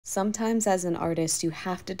Sometimes, as an artist, you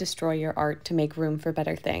have to destroy your art to make room for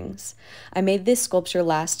better things. I made this sculpture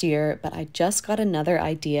last year, but I just got another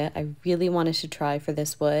idea I really wanted to try for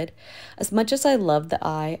this wood. As much as I love the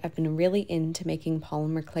eye, I've been really into making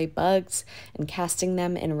polymer clay bugs and casting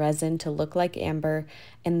them in resin to look like amber,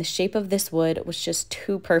 and the shape of this wood was just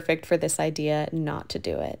too perfect for this idea not to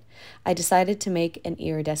do it. I decided to make an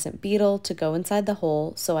iridescent beetle to go inside the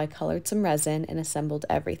hole, so I colored some resin and assembled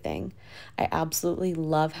everything. I absolutely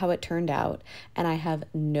love how it turned out, and I have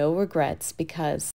no regrets because